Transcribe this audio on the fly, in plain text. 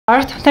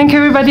Thank you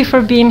everybody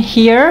for being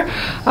here.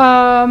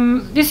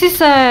 This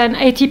is an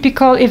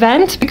atypical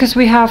event because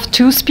we have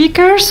two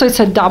speakers, so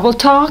it's a double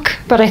talk,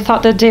 but I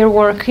thought that their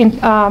work in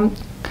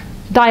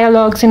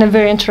dialogues in a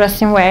very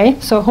interesting way,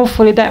 so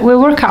hopefully that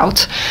will work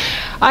out.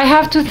 I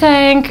have to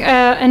thank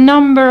a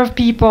number of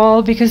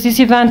people because this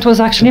event was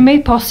actually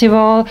made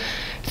possible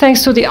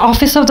thanks to the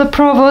Office of the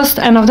Provost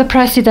and of the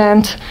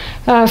President,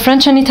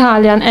 French and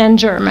Italian and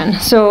German.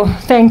 So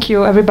thank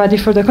you everybody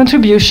for the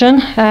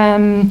contribution.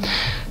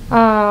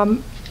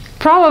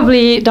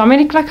 Probably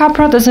Dominick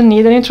LaCapra doesn't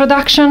need an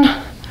introduction,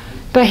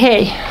 but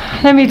hey,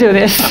 let me do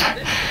this.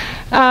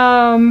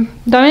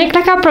 Dominick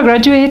LaCapra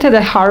graduated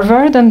at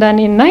Harvard and then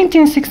in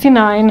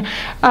 1969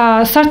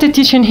 started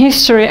teaching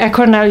history at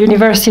Cornell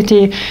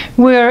University,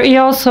 where he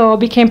also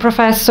became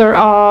professor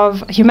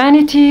of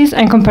humanities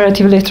and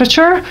comparative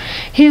literature.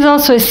 He's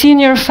also a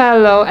senior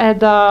fellow at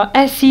the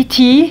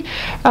SET,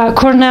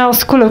 Cornell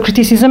School of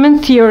Criticism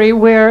and Theory,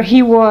 where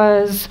he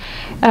was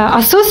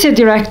associate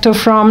director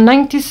from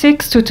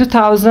 96 to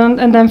 2000,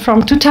 and then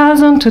from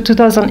 2000 to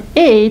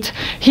 2008,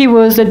 he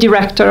was the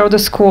director of the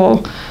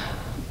school.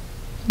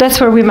 That's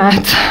where we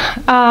met.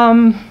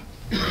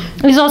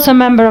 He's also a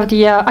member of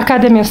the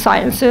Academy of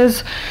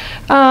Sciences.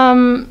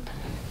 You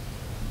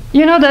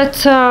know that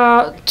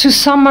to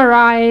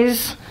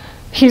summarize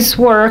his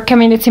work, I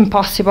mean, it's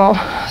impossible.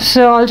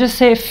 So I'll just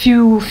say a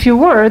few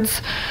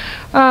words.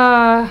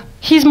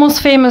 He's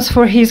most famous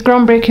for his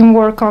groundbreaking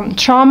work on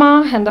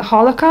trauma and the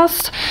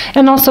Holocaust,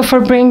 and also for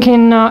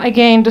bringing,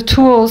 again, the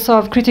tools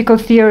of critical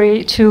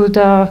theory to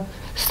the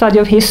study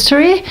of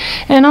history,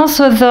 and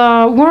also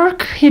the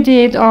work he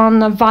did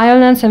on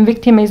violence and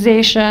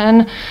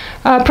victimization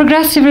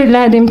progressively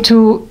led him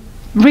to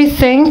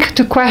rethink,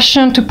 to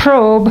question, to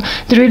probe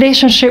the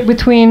relationship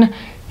between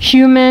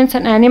humans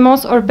and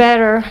animals, or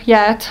better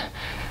yet,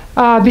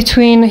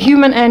 between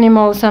human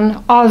animals and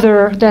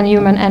other than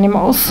human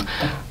animals.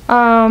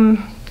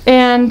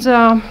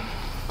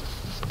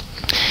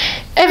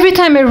 Every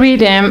time I read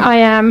him, I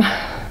am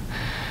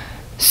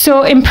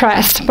so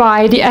impressed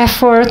by the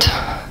effort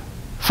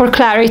for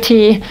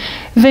clarity,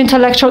 the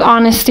intellectual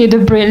honesty, the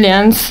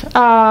brilliance.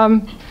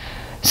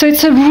 So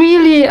it's a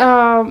really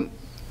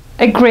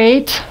a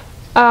great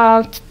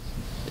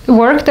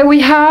work that we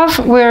have,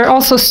 where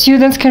also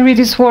students can read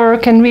this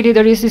work, and really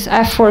there is this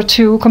effort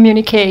to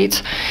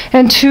communicate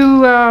and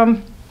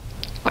to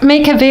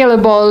make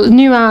available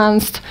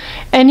nuanced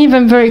and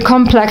even very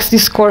complex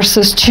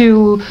discourses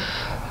to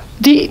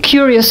the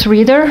curious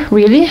reader,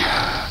 really.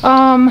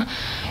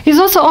 He's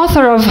also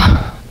author of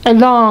a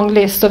long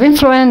list of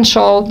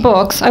influential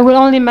books. I will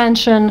only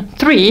mention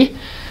 3.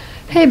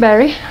 Hey,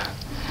 Barry.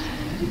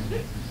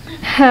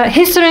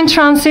 History in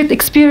Transit,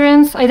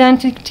 Experience,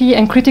 Identity,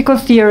 and Critical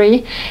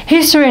Theory,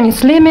 History and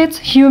Its Limits,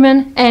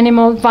 Human,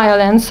 Animal,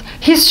 Violence,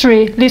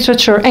 History,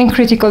 Literature, and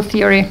Critical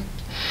Theory.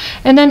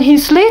 And then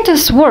his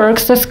latest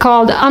works, that's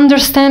called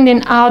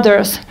Understanding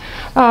Others,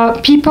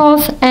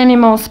 Peoples,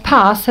 Animals,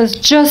 Past, has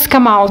just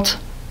come out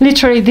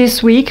literally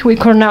this week with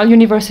Cornell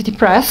University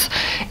Press.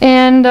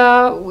 And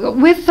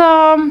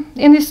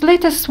in this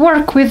latest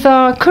work, with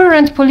the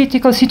current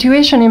political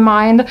situation in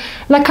mind,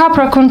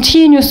 LaCapra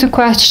continues to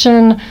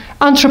question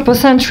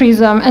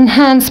anthropocentrism and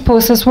hence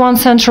poses one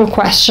central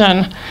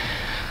question.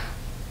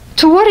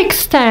 To what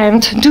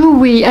extent do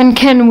we and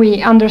can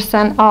we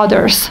understand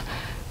others?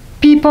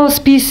 People,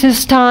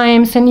 species,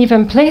 times, and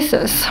even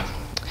places.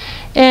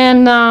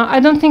 And I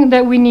don't think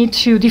that we need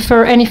to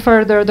defer any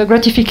further the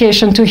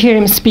gratification to hear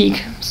him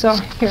speak. So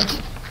here.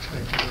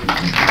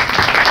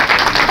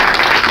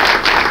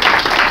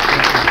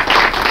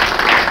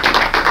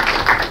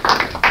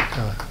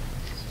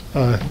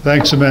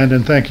 Thanks, Amanda,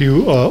 and thank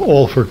you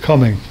all for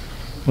coming.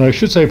 And I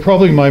should say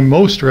probably my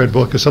most read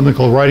book is something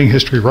called Writing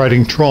History,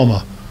 Writing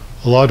Trauma,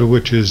 a lot of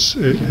which is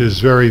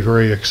very,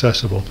 very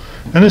accessible.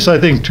 And this, I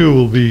think, too,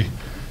 will be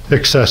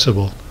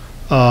accessible.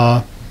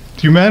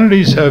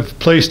 Humanities have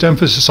placed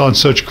emphasis on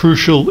such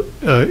crucial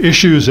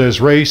issues as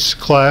race,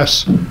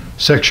 class,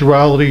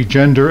 sexuality,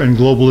 gender, and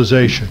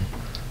globalization.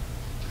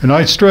 And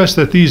I'd stress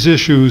that these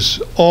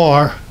issues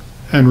are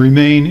and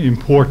remain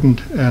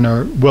important and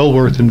are well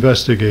worth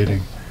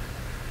investigating.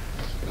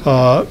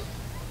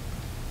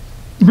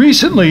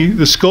 Recently,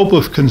 the scope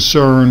of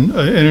concern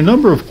in a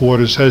number of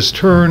quarters has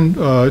turned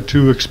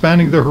to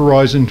expanding the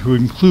horizon to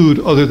include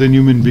other than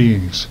human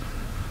beings.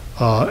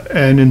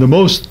 And in the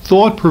most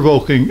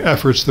thought-provoking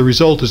efforts, the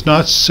result is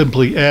not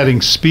simply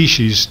adding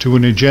species to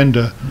an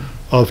agenda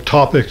of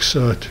topics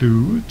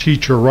to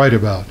teach or write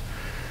about.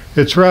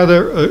 It's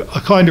rather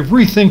a kind of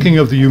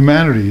rethinking of the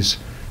humanities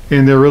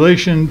in their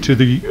relation to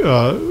the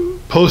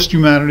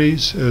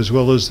post-humanities, as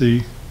well as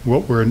the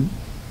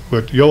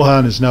what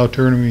Johan is now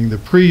terming the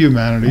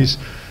pre-humanities,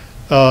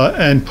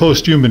 and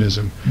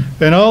posthumanism.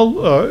 And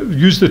I'll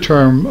use the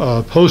term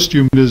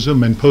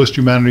posthumanism and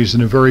posthumanities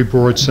in a very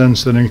broad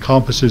sense that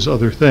encompasses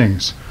other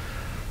things.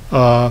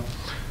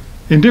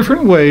 In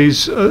different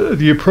ways,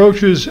 the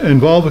approaches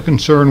involve a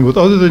concern with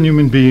other than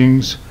human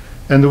beings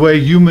and the way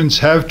humans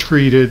have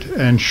treated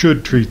and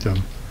should treat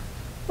them.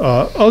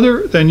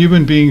 Other than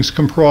human beings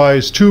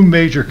comprise two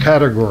major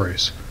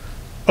categories: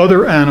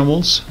 other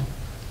animals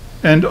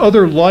and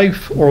other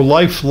life or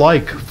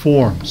lifelike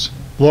forms,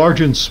 large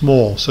and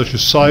small, such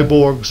as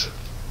cyborgs,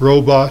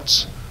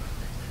 robots,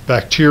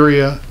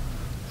 bacteria,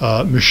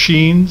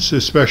 machines,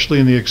 especially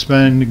in the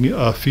expanding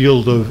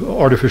field of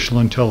artificial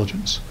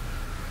intelligence.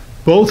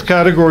 Both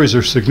categories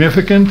are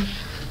significant,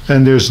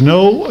 and there's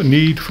no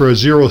need for a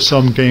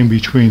zero-sum game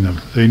between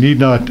them. They need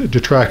not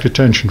detract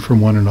attention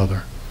from one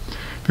another.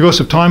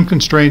 Because of time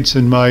constraints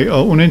and my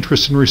own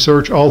interest in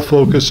research, I'll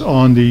focus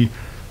on the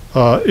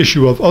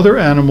issue of other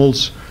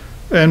animals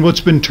and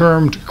what's been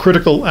termed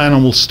critical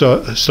animal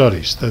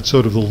studies. That's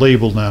sort of the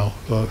label now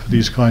for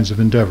these kinds of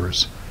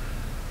endeavors.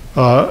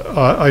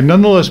 I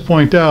nonetheless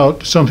point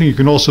out something you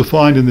can also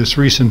find in this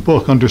recent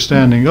book,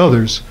 Understanding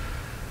Others,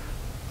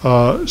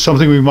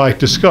 something we might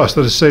discuss,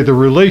 that is to say, the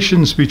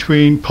relations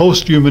between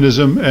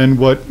post-humanism and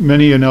what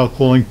many are now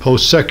calling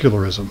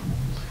post-secularism.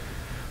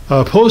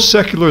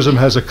 Post-secularism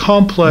has a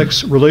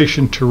complex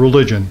relation to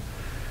religion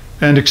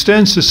and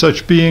extends to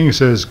such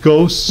beings as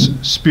ghosts,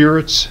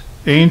 spirits,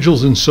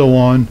 angels, and so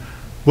on,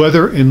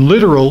 whether in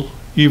literal,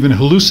 even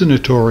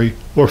hallucinatory,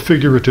 or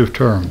figurative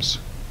terms.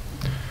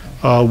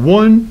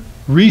 One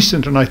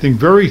recent and I think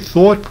very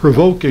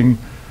thought-provoking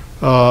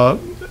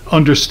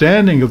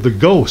understanding of the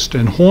ghost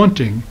and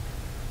haunting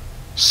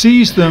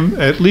sees them,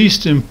 at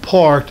least in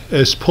part,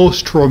 as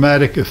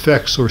post-traumatic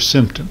effects or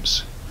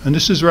symptoms. And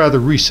this is rather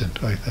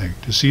recent, I think,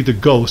 to see the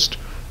ghost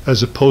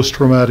as a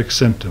post-traumatic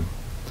symptom.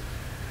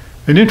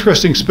 An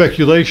interesting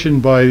speculation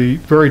by the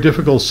very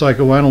difficult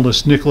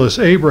psychoanalyst Nicholas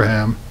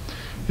Abraham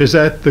is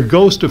that the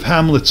ghost of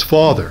Hamlet's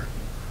father,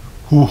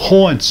 who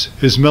haunts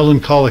his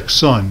melancholic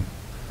son,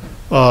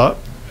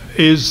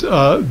 is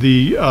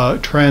the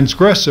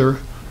transgressor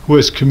who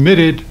has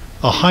committed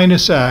a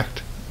heinous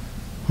act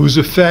whose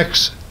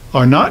effects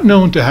are not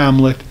known to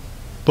Hamlet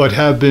but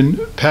have been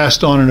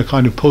passed on in a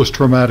kind of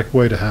post-traumatic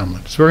way to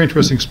Hamlet. It's very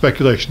interesting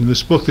speculation. In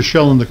this book, The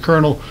Shell and the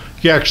Kernel,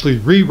 he actually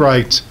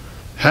rewrites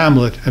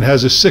Hamlet and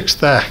has a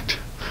sixth act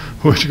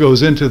which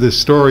goes into this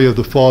story of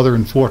the father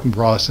in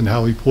Fortinbras and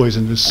how he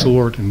poisoned his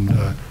sword in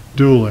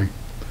dueling.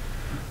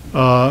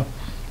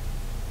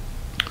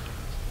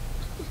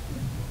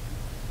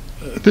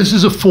 This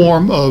is a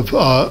form of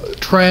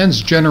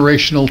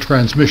transgenerational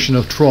transmission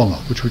of trauma,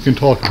 which we can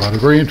talk about, a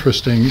very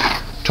interesting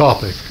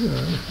topic,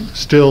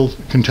 still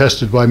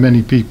contested by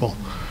many people.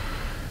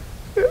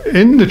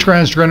 In the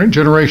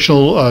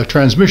transgenerational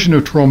transmission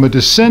of trauma,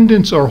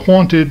 descendants are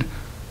haunted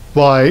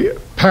by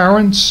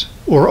parents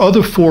or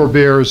other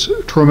forebears'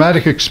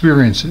 traumatic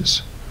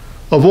experiences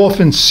of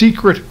often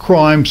secret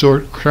crimes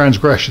or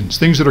transgressions,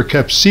 things that are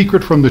kept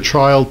secret from the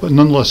child but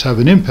nonetheless have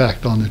an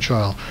impact on the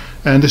child.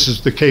 And this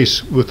is the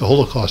case with the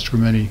Holocaust for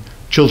many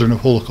children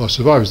of Holocaust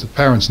survivors. The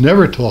parents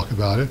never talk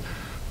about it,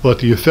 but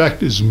the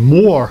effect is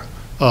more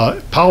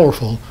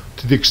powerful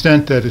to the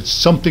extent that it's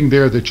something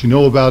there that you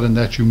know about and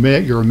that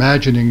your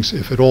imaginings,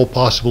 if at all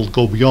possible,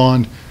 go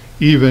beyond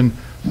even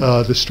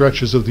the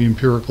stretches of the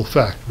empirical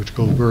fact, which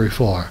go very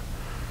far.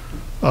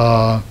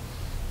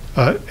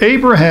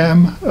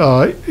 Abraham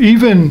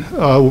even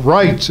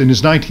writes in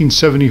his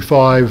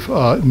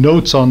 1975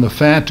 Notes on the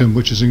Phantom,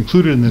 which is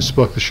included in this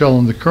book, The Shell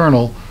and the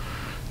Kernel,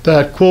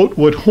 that, quote,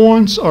 "What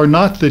haunts are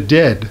not the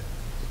dead,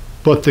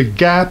 but the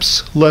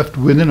gaps left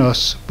within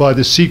us by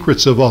the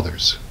secrets of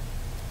others."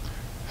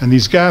 And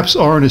these gaps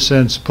are, in a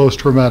sense,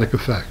 post-traumatic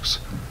effects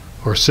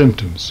or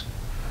symptoms.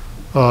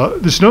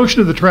 This notion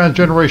of the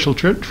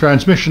transgenerational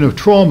transmission of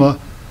trauma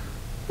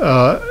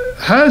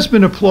has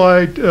been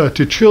applied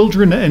to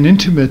children and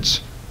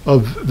intimates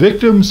of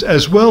victims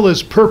as well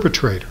as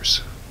perpetrators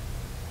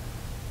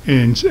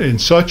in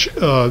such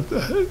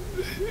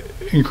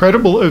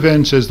incredible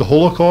events as the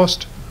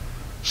Holocaust,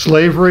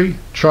 slavery,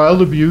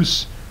 child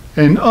abuse,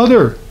 and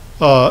other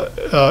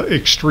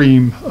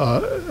extreme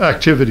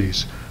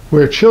activities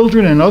where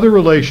children and other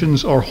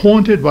relations are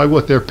haunted by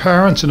what their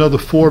parents and other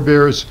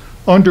forebears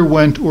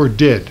underwent or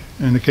did,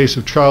 in the case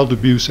of child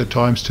abuse at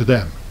times to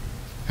them.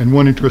 And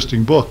one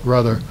interesting book,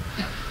 rather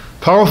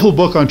powerful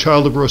book on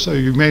child abuse,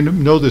 you may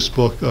know this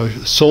book,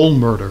 Soul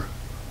Murder,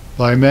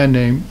 by a man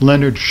named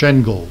Leonard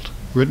Shengold,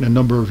 written a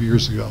number of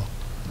years ago,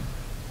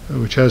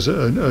 which has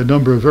a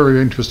number of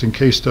very interesting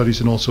case studies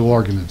and also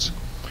arguments.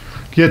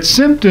 Yet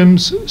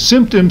symptoms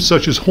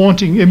such as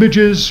haunting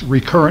images,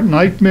 recurrent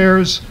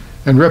nightmares,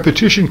 and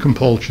repetition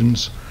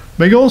compulsions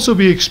may also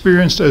be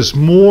experienced as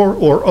more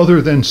or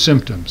other than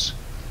symptoms,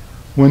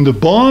 when the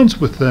bonds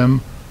with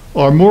them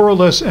are more or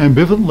less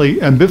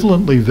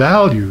ambivalently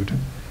valued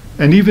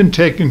and even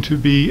taken to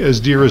be as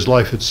dear as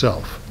life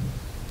itself.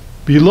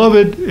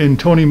 Beloved, in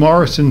Toni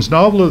Morrison's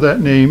novel of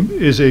that name,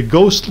 is a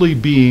ghostly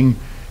being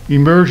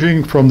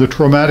emerging from the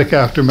traumatic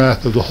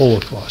aftermath of the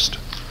Holocaust.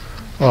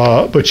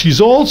 But she's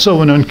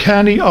also an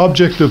uncanny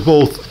object of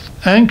both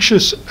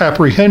anxious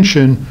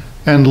apprehension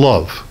and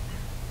love.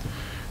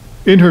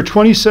 In her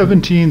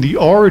 2017 The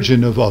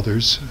Origin of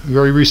Others, a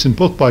very recent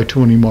book by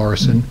Toni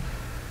Morrison,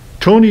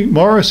 Toni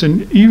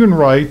Morrison even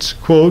writes,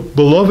 quote,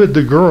 "Beloved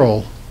the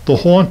girl, the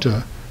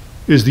haunter,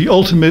 is the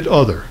ultimate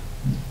other,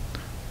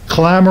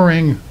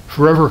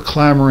 forever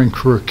clamoring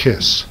for a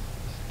kiss,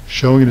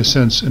 showing, in a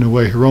sense, in a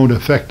way, her own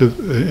affective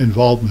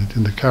involvement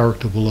in the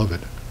character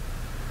beloved.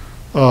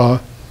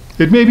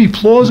 It may be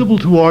plausible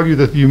to argue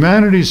that the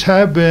humanities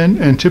have been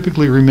and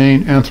typically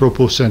remain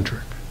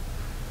anthropocentric.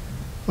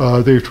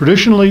 They've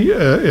traditionally,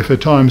 if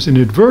at times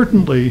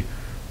inadvertently,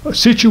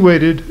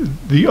 situated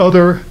the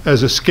other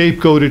as a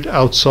scapegoated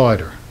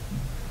outsider.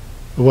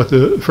 What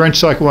the French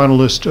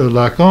psychoanalyst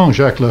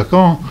Jacques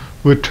Lacan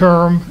would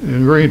term,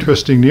 in a very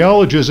interesting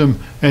neologism,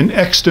 an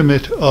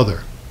extimate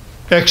other.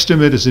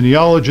 Extimate is a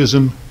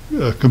neologism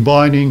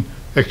combining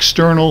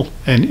external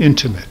and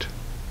intimate.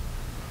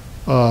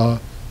 An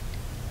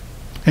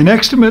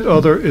extimate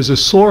other is a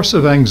source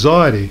of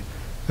anxiety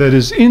that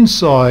is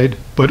inside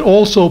but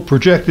also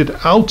projected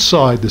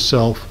outside the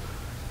self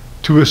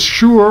to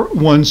assure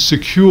one's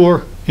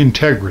secure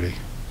integrity.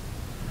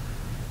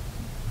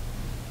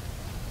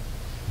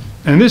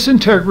 And this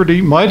integrity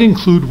might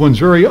include one's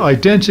very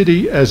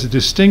identity as a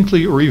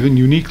distinctly or even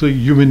uniquely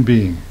human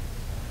being.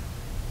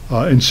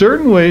 In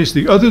certain ways,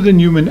 the other than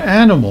human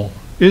animal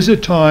is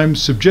at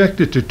times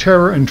subjected to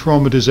terror and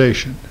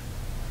traumatization,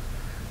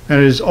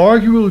 and it has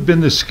arguably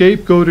been the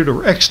scapegoated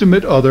or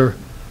extimate other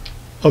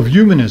of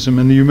humanism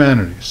and the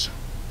humanities.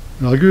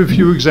 And I'll give you a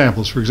few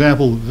examples. For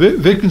example,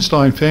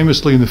 Wittgenstein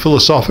famously in the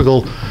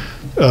philosophical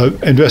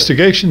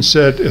investigation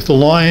said, if the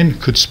lion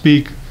could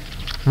speak,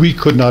 we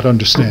could not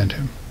understand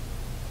him.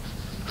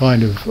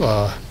 Kind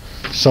of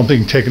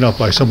something taken up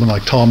by someone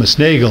like Thomas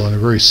Nagel in a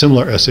very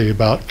similar essay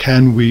about,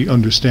 can we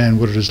understand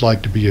what it is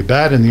like to be a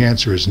bat? And the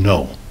answer is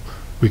no.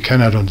 We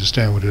cannot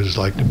understand what it is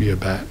like to be a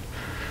bat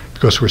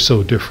because we're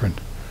so different.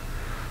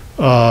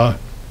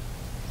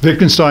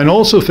 Wittgenstein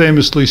also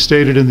famously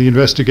stated in the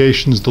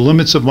investigations, the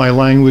limits of my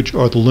language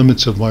are the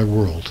limits of my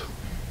world.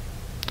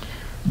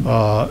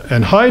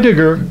 And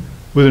Heidegger,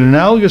 with an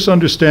analogous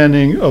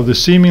understanding of the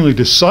seemingly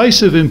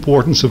decisive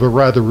importance of a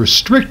rather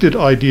restricted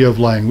idea of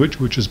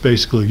language, which is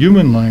basically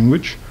human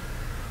language,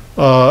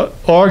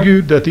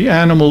 argued that the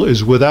animal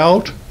is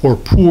without or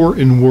poor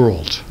in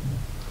world.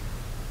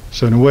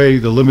 So in a way,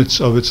 the limits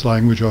of its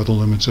language are the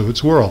limits of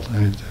its world.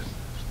 And it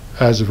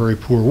has a very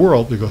poor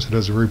world because it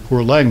has a very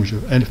poor language,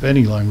 and if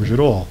any language at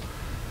all.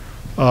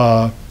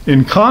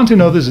 In Kant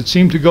and others, it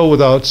seemed to go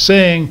without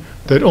saying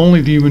that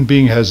only the human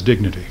being has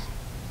dignity.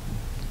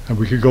 And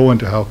we could go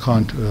into how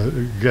Kant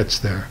gets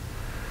there.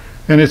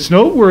 And it's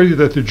noteworthy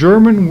that the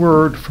German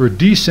word for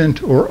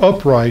decent or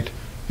upright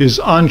is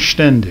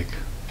anständig,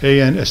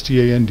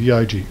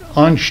 A-N-S-T-A-N-D-I-G,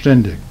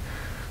 anständig,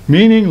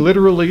 meaning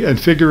literally and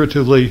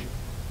figuratively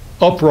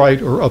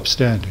upright or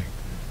upstanding.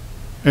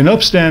 And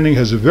upstanding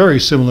has a very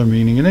similar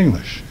meaning in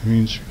English. It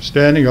means you're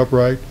standing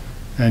upright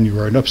and you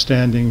are an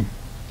upstanding,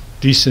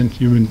 decent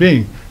human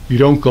being. You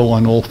don't go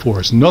on all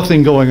fours.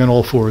 Nothing going on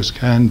all fours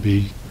can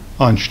be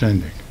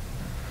anständig.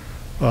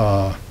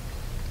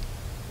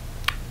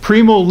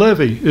 Primo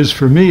Levi is,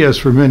 for me, as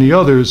for many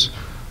others,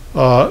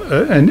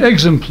 an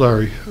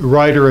exemplary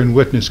writer and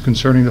witness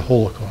concerning the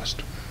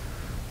Holocaust.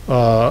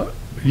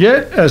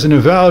 Yet, as an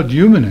avowed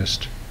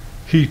humanist,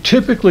 he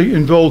typically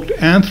invoked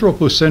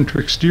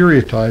anthropocentric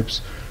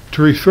stereotypes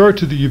to refer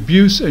to the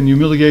abuse and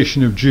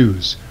humiliation of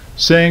Jews,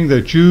 saying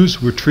that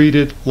Jews were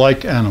treated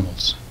like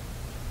animals.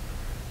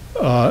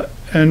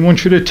 And one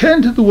should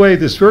attend to the way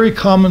this very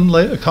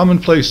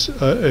commonplace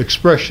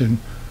expression,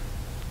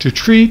 to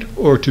treat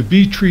or to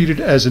be treated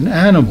as an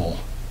animal,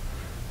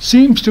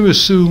 seems to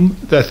assume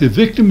that the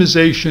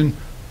victimization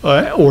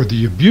or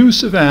the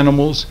abuse of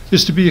animals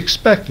is to be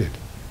expected.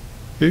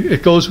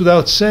 It goes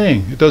without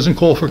saying. It doesn't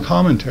call for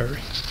commentary,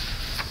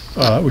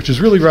 which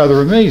is really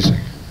rather amazing.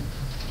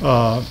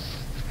 I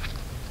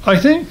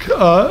think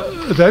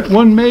that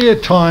one may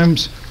at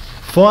times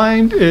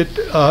find it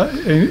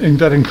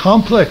that in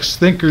complex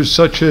thinkers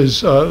such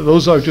as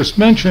those I've just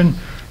mentioned,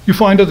 you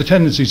find other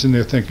tendencies in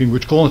their thinking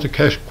which call into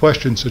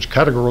question such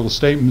categorical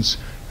statements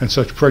and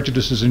such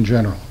prejudices in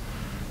general.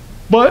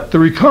 But the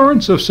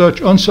recurrence of such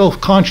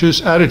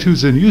unself-conscious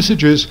attitudes and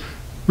usages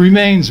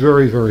remains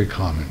very, very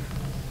common.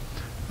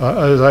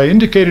 As I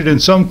indicated, in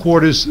some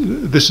quarters,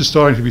 this is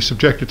starting to be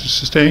subjected to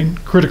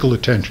sustained critical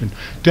attention.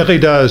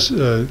 Derrida's,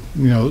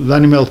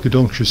 L'animal que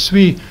donc je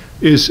suis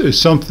is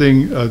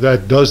something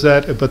that does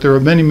that, but there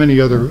are many,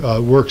 many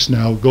other works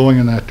now going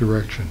in that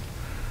direction.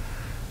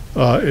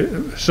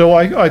 So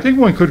I think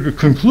one could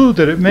conclude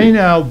that it may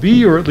now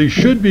be, or at least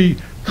should be,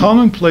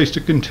 commonplace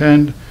to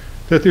contend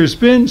that there's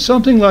been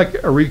something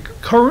like a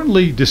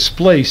recurrently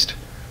displaced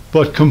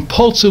but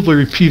compulsively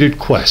repeated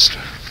quest.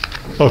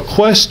 A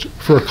quest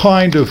for a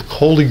kind of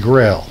holy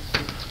grail.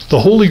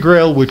 The holy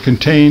grail would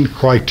contain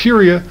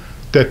criteria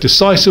that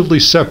decisively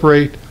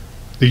separate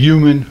the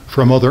human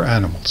from other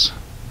animals.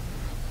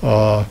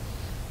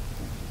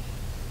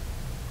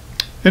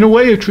 In a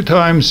way, it at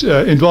times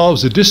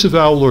involves a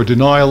disavowal or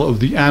denial of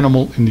the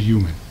animal in the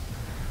human.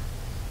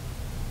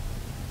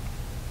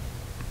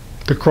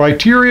 The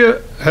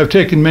criteria have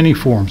taken many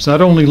forms,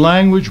 not only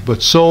language,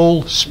 but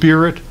soul,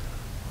 spirit,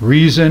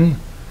 reason,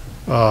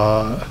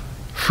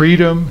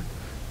 freedom,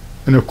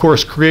 and of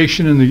course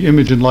creation in the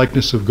image and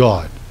likeness of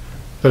God.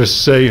 That is to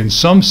say, in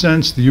some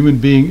sense, the human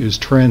being is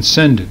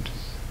transcendent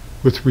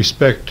with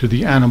respect to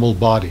the animal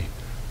body,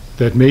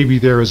 that may be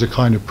there as a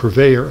kind of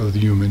purveyor of the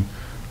human,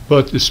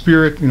 but the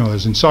spirit,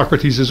 as in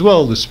Socrates as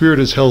well, the spirit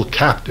is held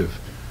captive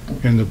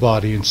in the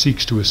body and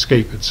seeks to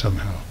escape it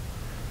somehow.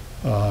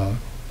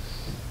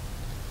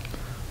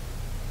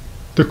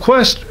 The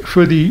quest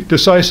for the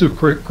decisive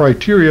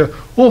criteria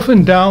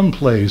often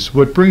downplays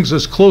what brings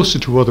us closer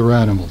to other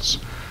animals.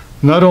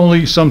 Not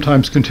only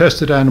sometimes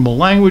contested animal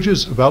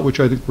languages, about which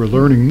I think we're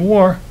learning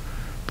more,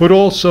 but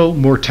also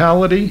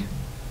mortality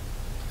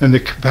and the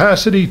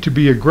capacity to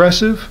be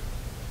aggressive,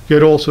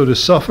 yet also to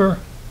suffer,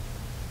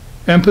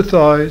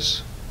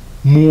 empathize,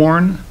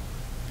 mourn,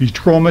 be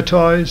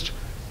traumatized,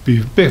 be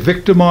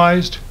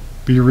victimized,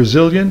 be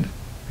resilient,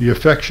 be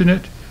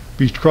affectionate,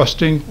 be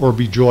trusting, or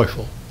be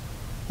joyful.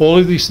 All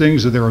of these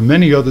things, and there are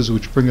many others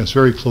which bring us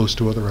very close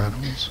to other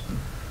animals.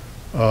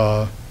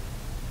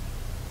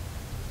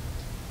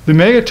 There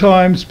may at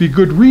times be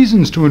good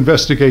reasons to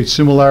investigate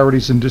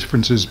similarities and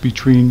differences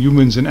between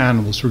humans and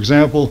animals. For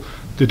example,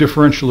 the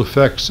differential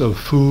effects of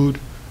food,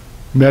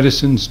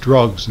 medicines,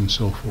 drugs, and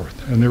so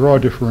forth. And there are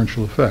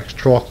differential effects.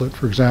 Chocolate,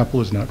 for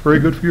example, is not very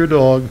good for your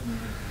dog,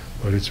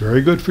 but it's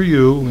very good for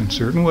you in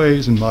certain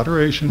ways, in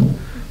moderation.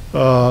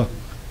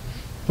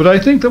 But I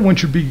think that one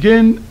should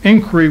begin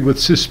inquiry with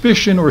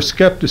suspicion or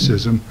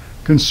skepticism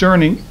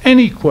concerning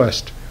any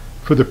quest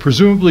for the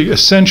presumably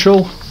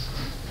essential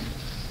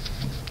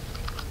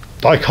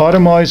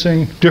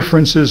dichotomizing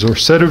differences or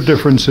set of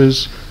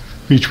differences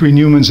between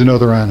humans and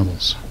other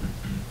animals.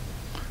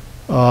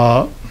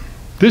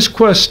 This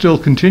quest still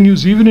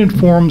continues, even in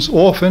forms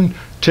often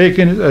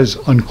taken as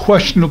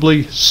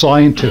unquestionably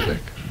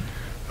scientific.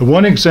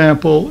 One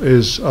example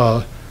is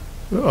a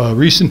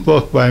recent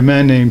book by a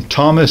man named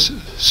Thomas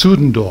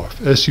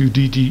Suddendorf,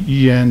 S-U-D-D-E-N-D-O-R-F,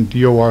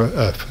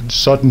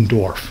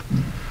 Suddendorf.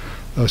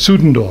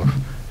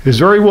 His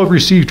very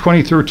well-received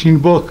 2013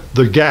 book,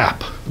 The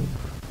Gap,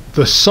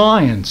 the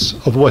science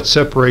of what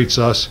separates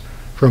us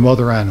from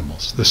other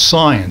animals, the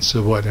science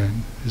of what,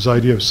 and his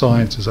idea of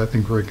science is, I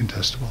think, very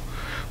contestable.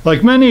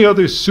 Like many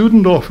others,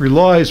 Suddendorf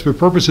relies, for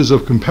purposes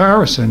of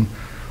comparison,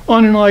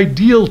 on an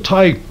ideal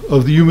type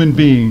of the human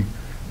being,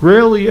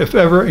 rarely, if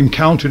ever,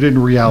 encountered in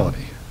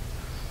reality.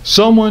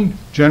 Someone,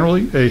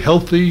 generally a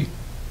healthy,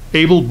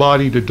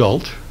 able-bodied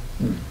adult,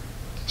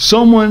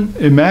 someone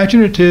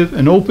imaginative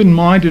and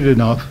open-minded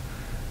enough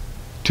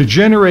to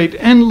generate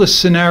endless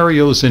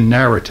scenarios and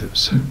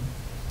narratives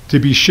to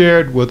be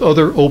shared with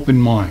other open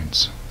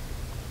minds.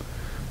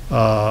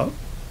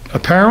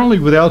 Apparently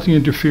without the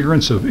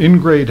interference of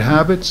ingrained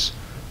habits,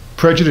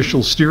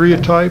 prejudicial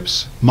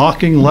stereotypes,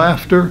 mocking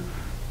laughter,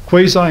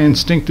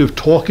 quasi-instinctive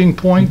talking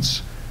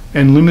points,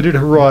 and limited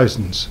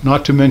horizons,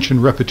 not to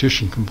mention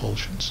repetition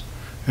compulsions.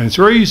 And it's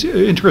very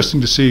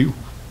interesting to see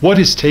what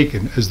is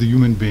taken as the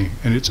human being,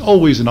 and it's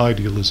always an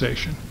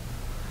idealization.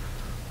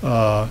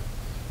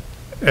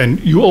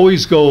 And you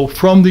always go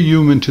from the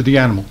human to the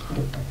animal.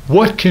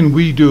 What can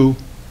we do,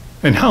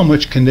 and how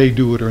much can they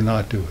do it or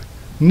not do it?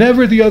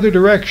 Never the other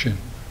direction.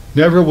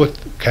 Never what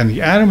can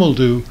the animal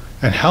do,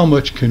 and how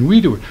much can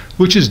we do it,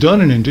 which is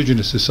done in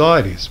indigenous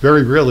societies,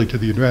 very rarely to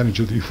the advantage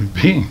of the human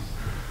being.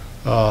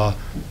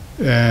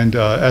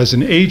 As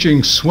an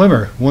aging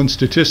swimmer, one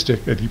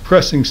statistic, a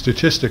depressing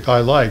statistic I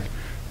like,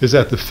 is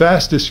that the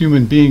fastest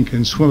human being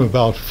can swim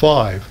about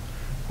 5,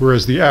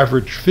 whereas the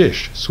average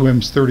fish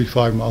swims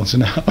 35 miles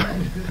an hour.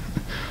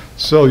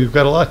 So you've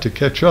got a lot to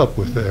catch up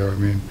with there. I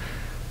mean,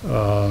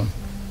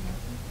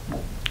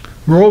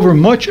 moreover,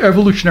 much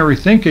evolutionary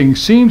thinking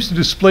seems to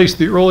displace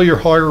the earlier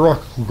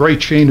hierarchical great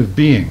chain of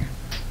being,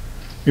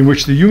 in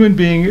which the human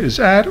being is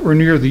at or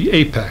near the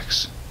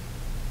apex,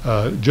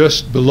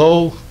 just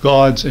below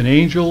gods and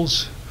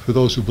angels for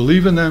those who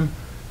believe in them,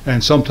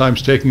 and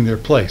sometimes taking their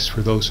place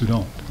for those who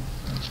don't.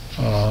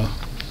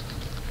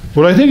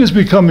 What I think has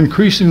become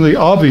increasingly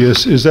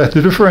obvious is that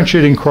the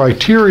differentiating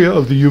criteria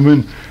of the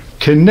human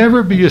can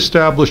never be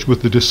established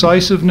with the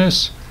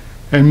decisiveness,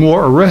 and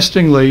more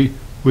arrestingly,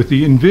 with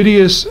the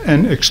invidious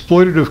and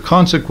exploitative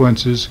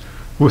consequences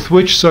with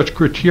which such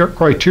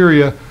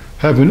criteria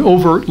have been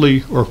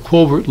overtly or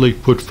covertly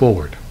put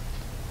forward.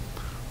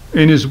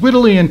 In his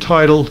wittily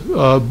entitled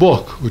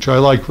book, which I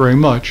like very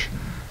much,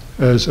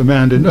 as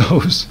Amanda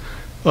knows,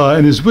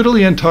 in his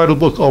wittily entitled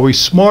book, Are We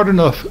Smart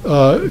Enough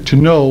Are we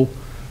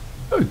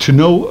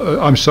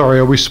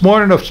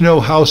Smart Enough to Know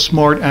How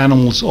Smart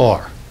Animals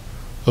Are?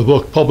 A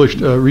book published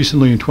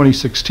recently in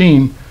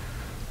 2016,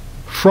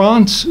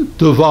 Frans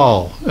de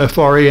Waal,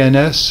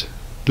 F-R-A-N-S,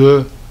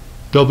 de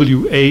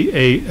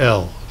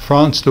W-A-A-L,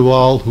 Frans de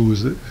Waal, who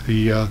was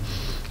the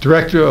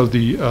director of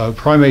the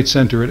Primate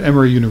Center at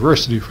Emory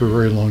University for a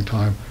very long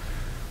time.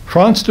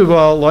 Frans de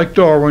Waal, like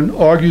Darwin,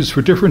 argues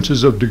for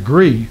differences of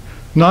degree,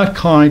 not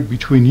kind,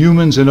 between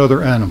humans and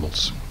other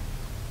animals.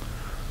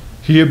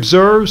 He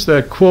observes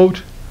that,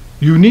 quote,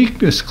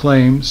 uniqueness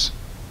claims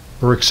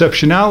or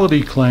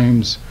exceptionality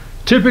claims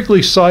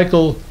typically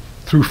cycle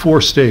through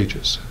 4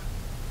 stages.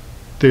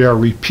 They are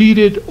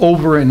repeated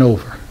over and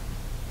over.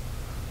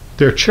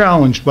 they're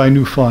challenged by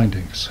new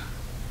findings.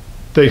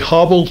 They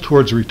hobble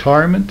towards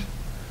retirement,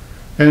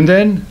 and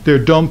then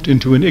they're dumped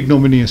into an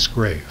ignominious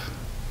grave.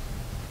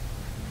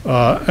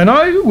 And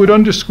I would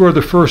underscore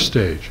the first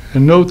stage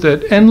and note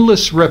that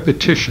endless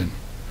repetition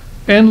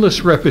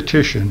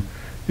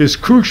is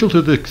crucial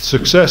to the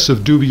success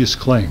of dubious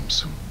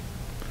claims,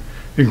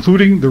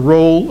 including the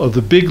role of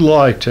the big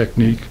lie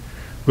technique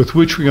with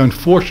which we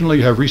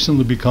unfortunately have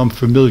recently become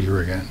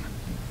familiar again.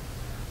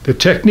 The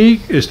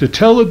technique is to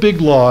tell a big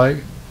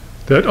lie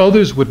that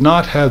others would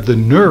not have the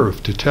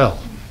nerve to tell.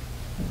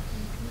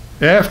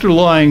 After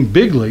lying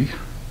bigly,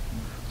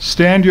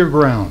 stand your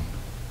ground,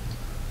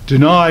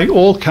 deny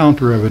all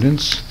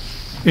counter-evidence,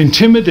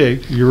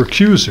 intimidate your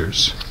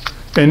accusers,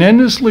 and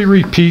endlessly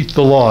repeat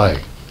the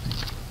lie,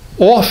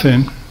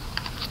 often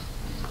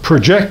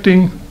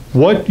projecting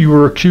what you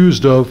were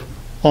accused of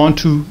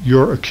onto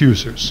your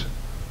accusers,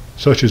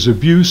 such as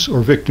abuse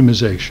or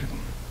victimization.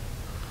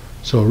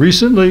 So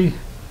recently,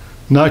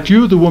 not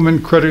you, the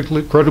woman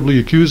credibly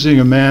accusing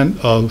a man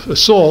of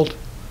assault,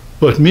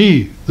 but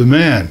me, the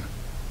man.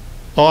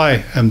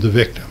 I am the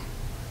victim.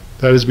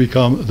 That has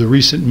become the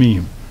recent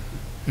meme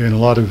in a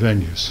lot of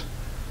venues.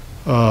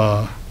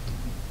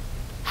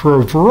 For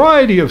a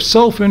variety of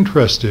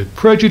self-interested,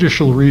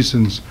 prejudicial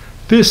reasons,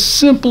 this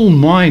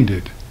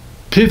simple-minded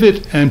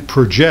pivot and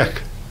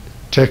project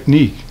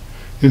technique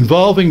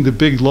involving the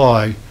big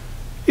lie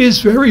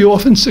is very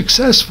often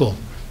successful.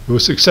 It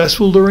was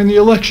successful during the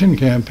election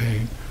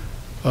campaign.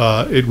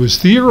 It was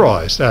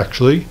theorized,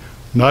 actually,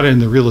 not in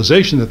the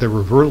realization that they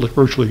were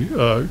virtually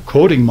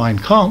quoting Mein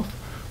Kampf,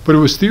 but it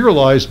was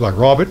theorized by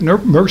Robert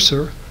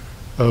Mercer,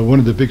 one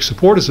of the big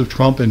supporters of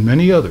Trump, and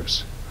many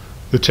others.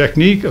 The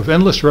technique of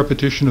endless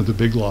repetition of the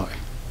big lie.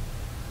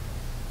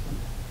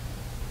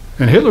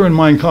 And Hitler in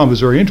Mein Kampf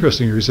is very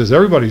interesting here. He says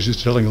everybody's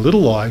just telling a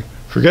little lie,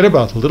 forget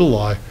about the little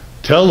lie,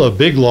 tell a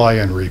big lie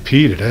and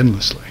repeat it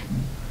endlessly.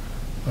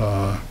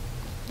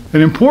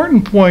 An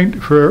important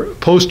point for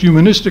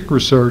post-humanistic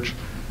research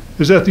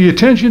is that the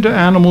attention to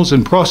animals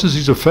and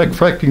processes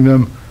affecting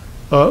them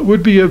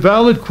would be a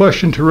valid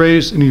question to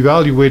raise in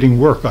evaluating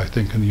work, I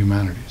think, in the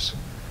humanities.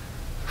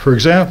 For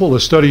example,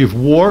 a study of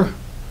war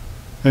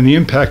and the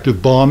impact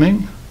of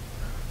bombing,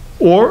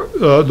 or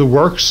the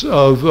works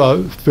of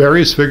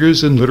various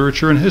figures in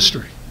literature and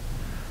history.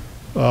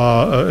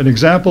 An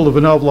example of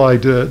a novel I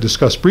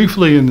discussed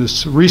briefly in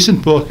this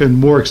recent book and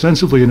more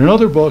extensively in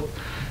another book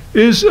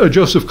is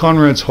Joseph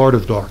Conrad's Heart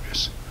of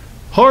Darkness.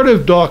 Heart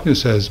of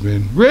Darkness has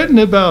been written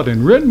about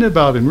and written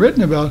about and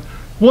written about.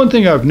 One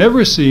thing I've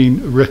never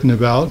seen written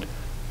about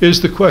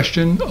is the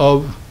question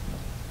of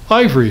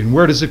ivory and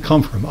where does it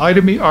come from.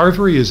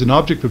 Ivory is an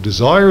object of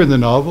desire in the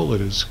novel. It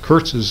is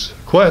Kurtz's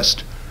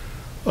quest,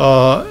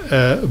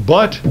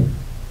 but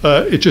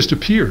it just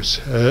appears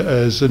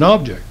as an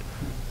object.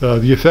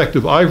 The effect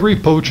of ivory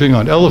poaching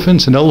on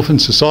elephants and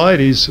elephant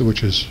societies,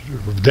 which is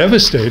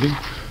devastating,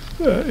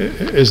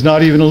 is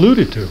not even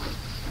alluded to.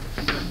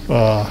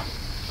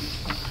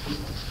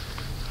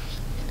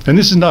 And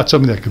this is not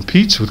something that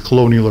competes with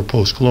colonial or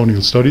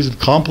post-colonial studies, it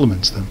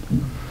complements them.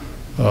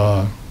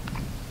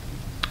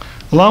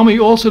 Allow me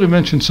also to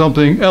mention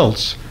something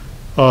else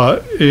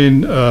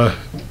in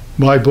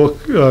my book,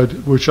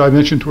 which I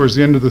mentioned towards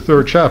the end of the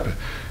third chapter.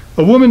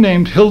 A woman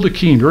named Hilda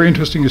Keene, very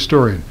interesting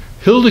historian.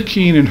 Hilda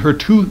Keene, in her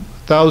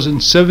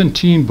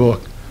 2017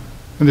 book,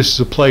 and this is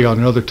a play on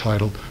another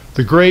title,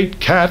 The Great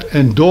Cat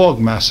and Dog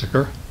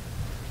Massacre,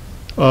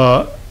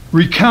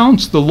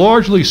 recounts the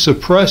largely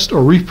suppressed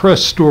or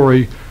repressed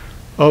story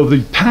of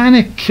the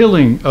panic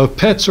killing of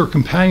pets or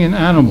companion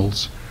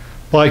animals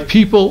by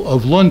people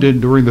of London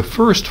during the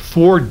first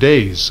 4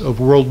 days of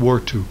World War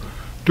II.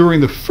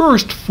 During the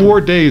first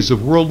 4 days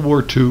of World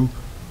War II,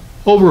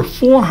 over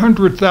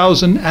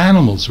 400,000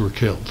 animals were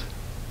killed.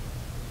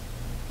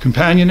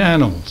 Companion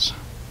animals.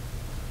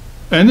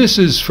 And this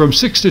is from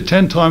 6 to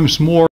 10 times more